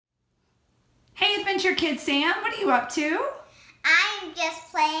Adventure Kid Sam. What are you up to? I'm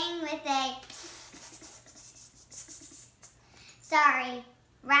just playing with a... Sorry,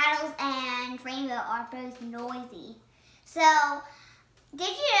 rattles and rainbow are both noisy. So, did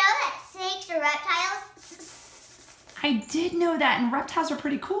you know that snakes are reptiles? I did know that, and reptiles are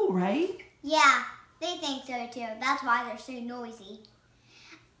pretty cool, right? Yeah, they think so too. That's why they're so noisy.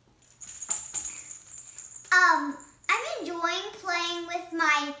 I'm enjoying playing with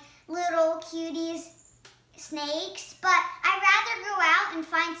my little cuties snakes, but I'd rather go out and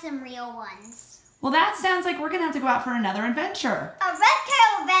find some real ones. Well, that sounds like we're going to have to go out for another adventure. A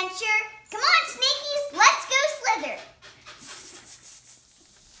reptile adventure? Come on, snakies, let's go slither.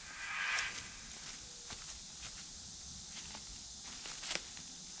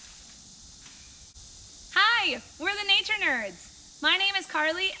 Hi, we're the Nature Nerds. My name is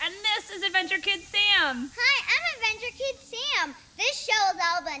Carly, and this is Adventure Kid Sam. Hi, I'm Adventure Kid Sam. This show is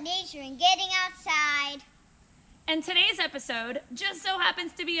all about nature and getting outside. And today's episode just so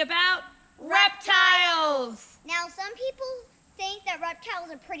happens to be about reptiles. Now, some people think that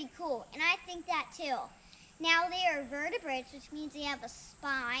reptiles are pretty cool, and I think that too. Now, they are vertebrates, which means they have a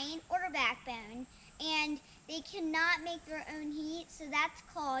spine or a backbone, and they cannot make their own heat, so that's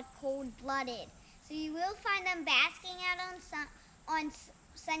called cold-blooded. So you will find them basking out on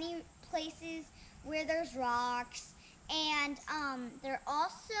sunny places where there's rocks, and they're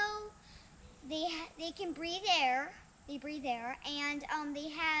also they can breathe air. They breathe air, and they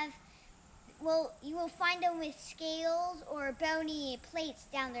have, well, you will find them with scales or bony plates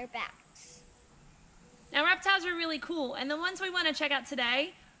down their backs. Now, reptiles are really cool, and the ones we want to check out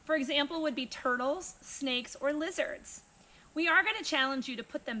today, for example, would be turtles, snakes, or lizards. We are going to challenge you to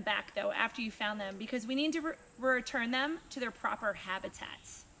put them back, though, after you found them, because we need to return them to their proper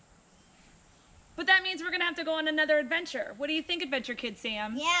habitats. But that means we're going to have to go on another adventure. What do you think, Adventure Kid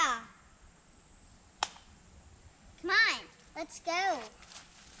Sam? Yeah. Come on, let's go.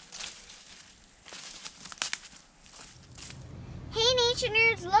 Hey, nature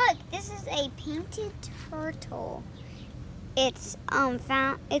nerds, look! This is a painted turtle. It's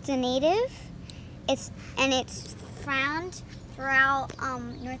it's a native. It's found throughout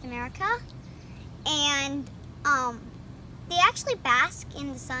North America, and they actually bask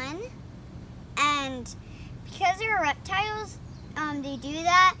in the sun, and because they're reptiles, they do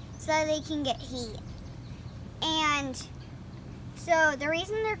that so that they can get heat. And so the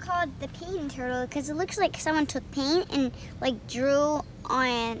reason they're called the painted turtle, because it looks like someone took paint and like drew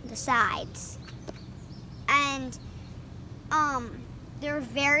on the sides, and they're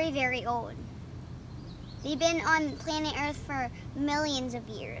very, very old. They've been on planet Earth for millions of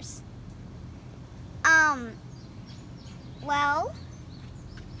years. Well,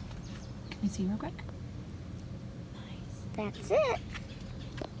 Can you see real quick? that's it.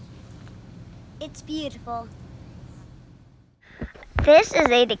 It's beautiful. This is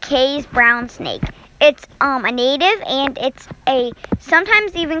a Decays brown snake. It's a native, and it's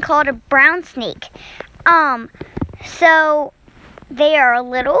sometimes even called a brown snake. So they are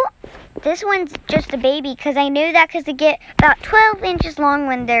little. This one's just a baby, because I knew that because they get about 12 inches long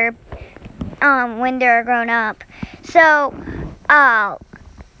when they're grown up. So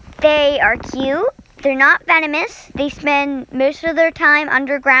they are cute. They're not venomous. They spend most of their time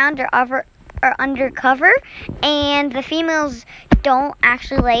underground or undercover, and the females don't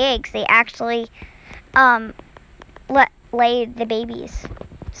actually lay eggs. They actually lay the babies.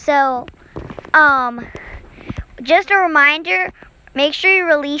 So just a reminder, make sure you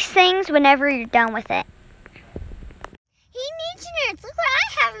release things whenever you're done with it. Hey, nature nerds, look what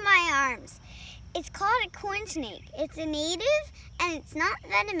I have in my arms. It's called a corn snake. It's a native, and it's not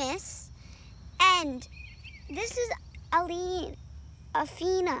venomous. And this is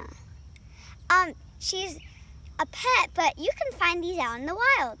Athena. She's a pet, but you can find these out in the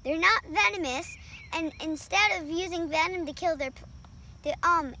wild. They're not venomous, and instead of using venom to kill their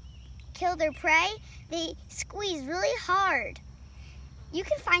prey, they squeeze really hard. You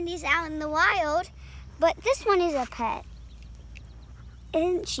can find these out in the wild, but this one is a pet.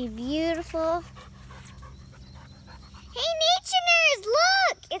 Isn't she beautiful? Hey, nature nerds,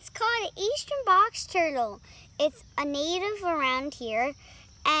 look! It's called an eastern box turtle. It's a native around here,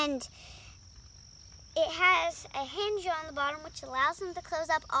 and it has a hinge on the bottom which allows them to close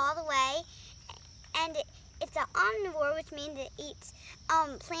up all the way, and it's an omnivore, which means it eats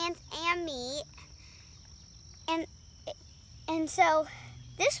plants and meat, and so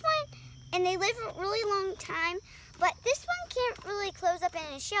this one, and they live a really long time, but this one can't really close up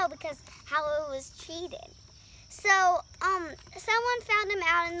in a shell because how it was treated. So someone found him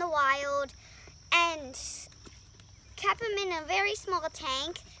out in the wild and kept him in a very small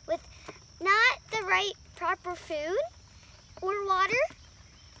tank with not the right proper food or water.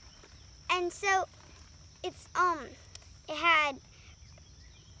 And so it's it had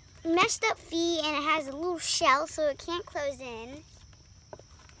messed up feet and it has a little shell so it can't close in.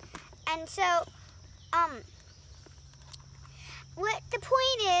 And so what the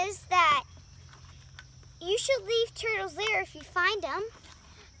point is that you should leave turtles there if you find them.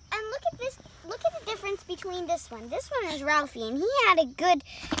 And look at this, look at the difference between this one. This one is Ralphie and he had a good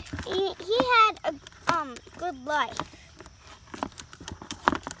good life.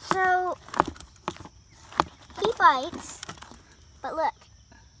 So he bites, but look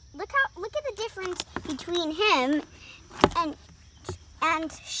at the difference between him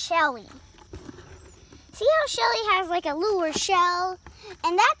and Shelly. See how Shelly has like a littler shell?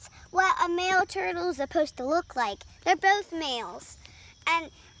 And that's what a male turtle is supposed to look like. They're both males. And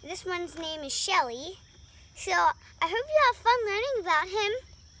this one's name is Shelly. So I hope you have fun learning about him.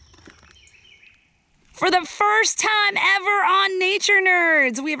 For the first time ever on Nature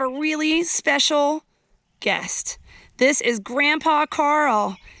Nerds, we have a really special guest. This is Grandpa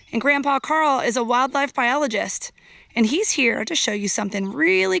Carl. And Grandpa Carl is a wildlife biologist. And he's here to show you something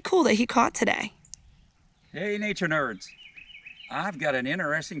really cool that he caught today. Hey, Nature Nerds. I've got an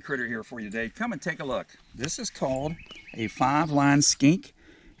interesting critter here for you today. Come and take a look. This is called a 5-line skink.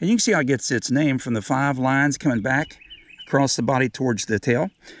 And you can see how it gets its name from the 5 lines coming back across the body towards the tail.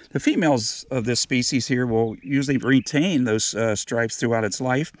 The females of this species here will usually retain those stripes throughout its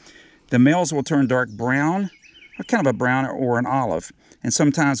life. The males will turn dark brown, or kind of a brown or an olive, and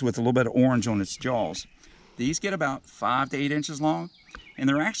sometimes with a little bit of orange on its jaws. These get about 5 to 8 inches long, and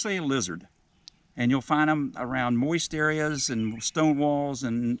they're actually a lizard. And you'll find them around moist areas and stone walls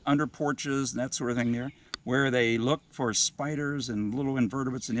and under porches and that sort of thing there, where they look for spiders and little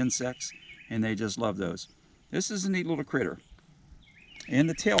invertebrates and insects, and they just love those. This is a neat little critter. And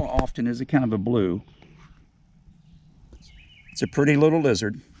the tail often is a kind of a blue. It's a pretty little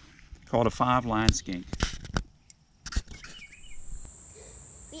lizard called a 5-line skink.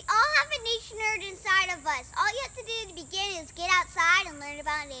 We all have a nature nerd inside of us. All you have to do to begin is get outside and learn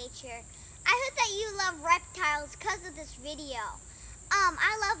about nature. I hope that you love reptiles because of this video.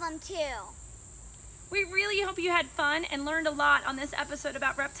 I love them too. We really hope you had fun and learned a lot on this episode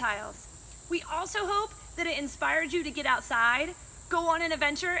about reptiles. We also hope that it inspired you to get outside, go on an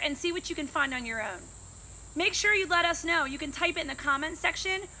adventure, and see what you can find on your own. Make sure you let us know. You can type it in the comments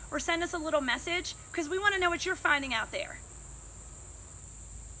section or send us a little message because we want to know what you're finding out there.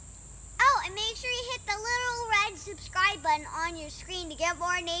 Oh, and make sure you hit the little red subscribe button on your screen to get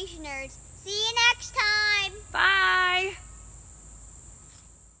more Nature Nerds. See you next time. Bye.